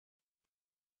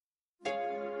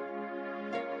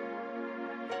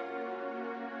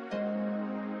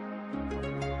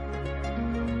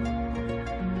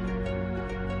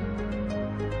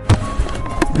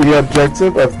The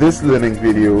objective of this learning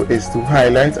video is to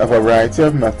highlight a variety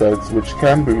of methods which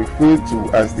can be referred to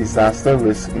as disaster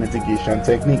risk mitigation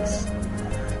techniques.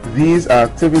 These are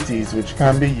activities which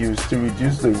can be used to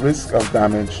reduce the risk of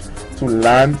damage to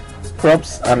land,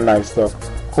 crops and livestock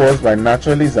caused by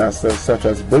natural disasters such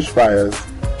as bushfires,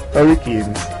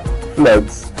 hurricanes,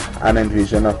 floods, and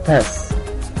invasion of pests.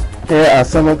 Here are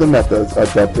some of the methods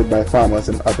adopted by farmers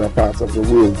in other parts of the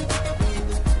world.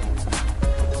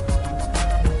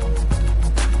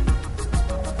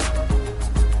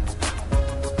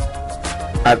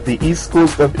 At the east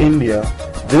coast of India,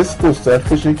 this coastal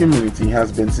fishing community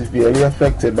has been severely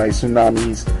affected by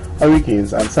tsunamis,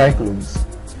 hurricanes, and cyclones.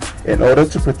 In order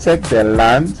to protect their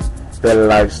land, their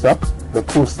livestock, the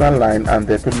coastal line, and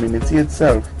their community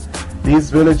itself, these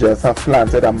villagers have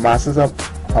planted a massive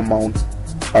amount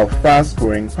of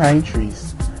fast-growing pine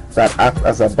trees that act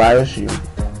as a bioshield.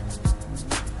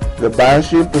 The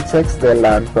bioshield protects their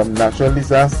land from natural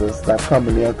disasters that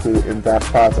commonly occur in that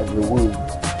part of the world.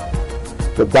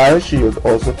 The bioshield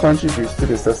also contributes to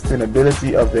the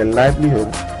sustainability of their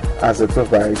livelihood as it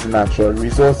provides natural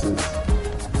resources.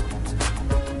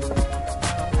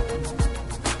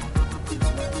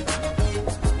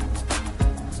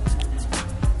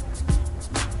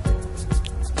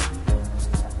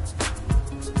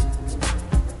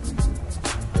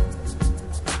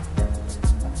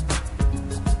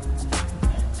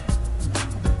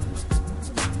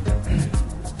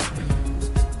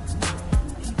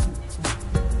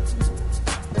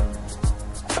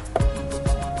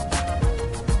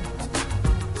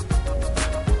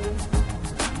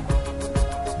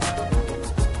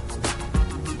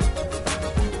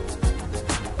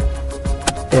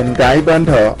 In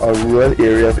Gaibandha, a rural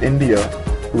area of India,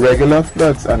 regular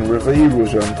floods and river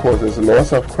erosion causes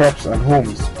loss of crops and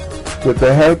homes. With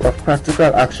the help of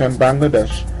Practical Action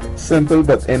Bangladesh, simple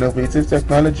but innovative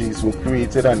technologies were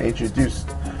created and introduced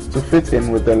to fit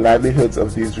in with the livelihoods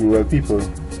of these rural people.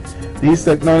 These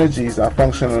technologies are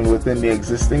functional within the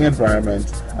existing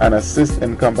environment and assist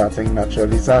in combating natural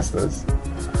disasters.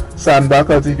 Sandbar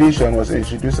cultivation was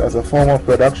introduced as a form of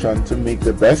production to make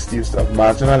the best use of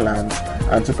marginal lands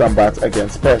and to combat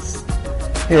against pests.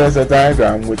 Here is a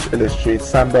diagram which illustrates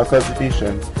sandbar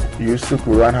cultivation used to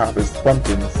grow and harvest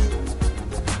pumpkins.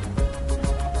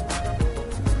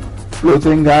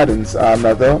 Floating gardens are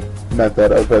another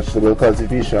method of vegetable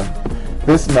cultivation.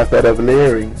 This method of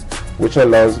layering, which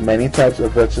allows many types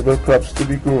of vegetable crops to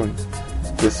be grown,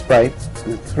 despite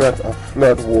the threat of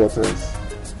flood waters.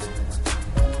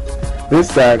 This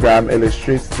diagram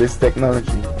illustrates this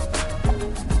technology.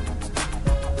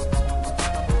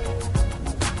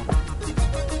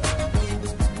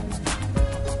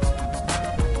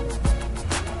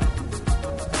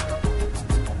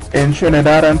 In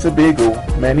Trinidad and Tobago,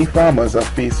 many farmers are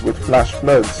faced with flash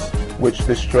floods, which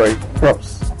destroy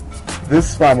crops.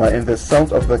 This farmer in the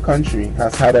south of the country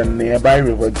has had a nearby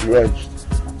river dredged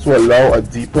to allow a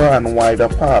deeper and wider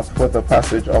path for the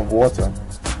passage of water.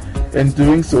 In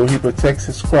doing so, he protects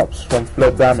his crops from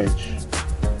flood damage.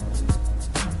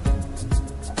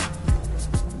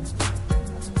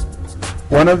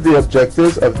 One of the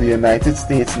objectives of the United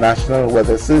States National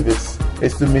Weather Service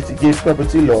is to mitigate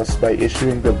property loss by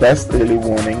issuing the best early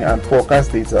warning and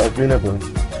forecast data available.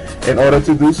 In order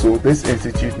to do so, this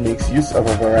institute makes use of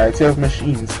a variety of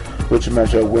machines which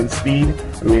measure wind speed,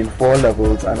 rainfall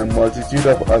levels, and a multitude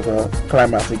of other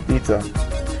climatic data.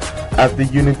 At the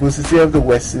University of the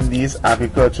West Indies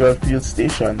Agricultural Field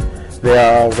Station,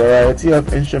 there are a variety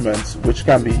of instruments which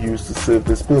can be used to serve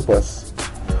this purpose.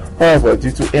 However,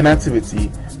 due to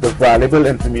inactivity, the valuable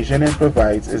information it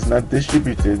provides is not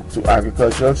distributed to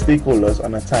agricultural stakeholders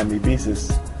on a timely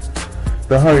basis.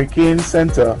 The Hurricane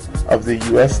Center of the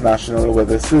U.S. National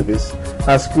Weather Service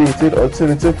has created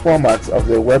alternative formats of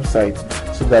their website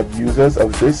so that users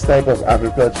of this type of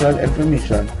agricultural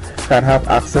information can have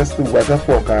access to weather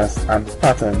forecasts and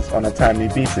patterns on a timely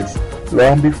basis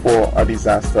long before a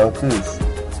disaster occurs.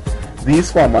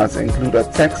 These formats include a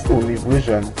text-only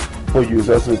version for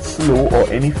users with slow or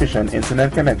inefficient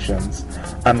internet connections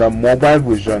and a mobile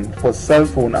version for cell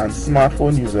phone and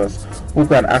smartphone users who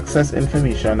can access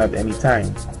information at any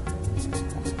time.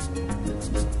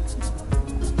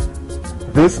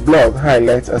 This blog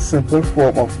highlights a simple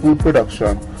form of food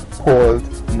production called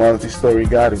multi-story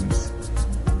gardens.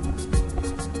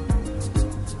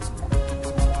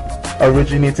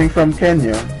 Originating from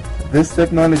Kenya, this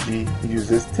technology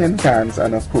uses tin cans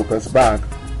and a crocus bag.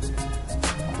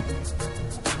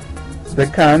 The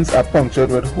cans are punctured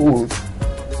with holes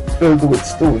filled with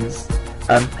stones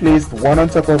and placed one on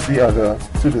top of the other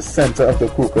to the center of the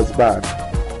crocus bag.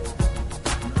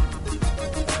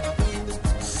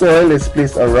 Soil is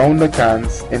placed around the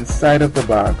cans inside of the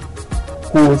bag.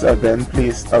 Holes are then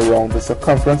placed around the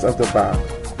circumference of the bag.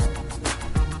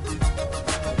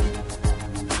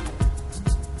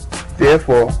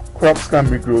 Therefore, crops can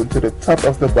be grown to the top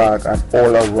of the bag and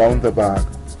all around the bag.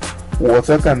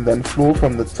 Water can then flow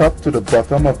from the top to the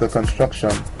bottom of the construction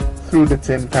through the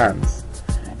tin cans.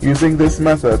 Using this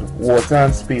method, water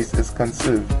and space is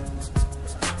conserved.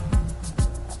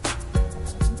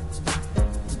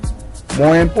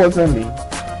 More importantly,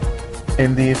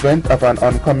 in the event of an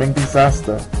oncoming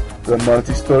disaster, the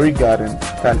multi-story garden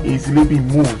can easily be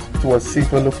moved to a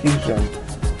safer location,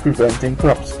 preventing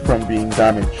crops from being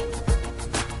damaged.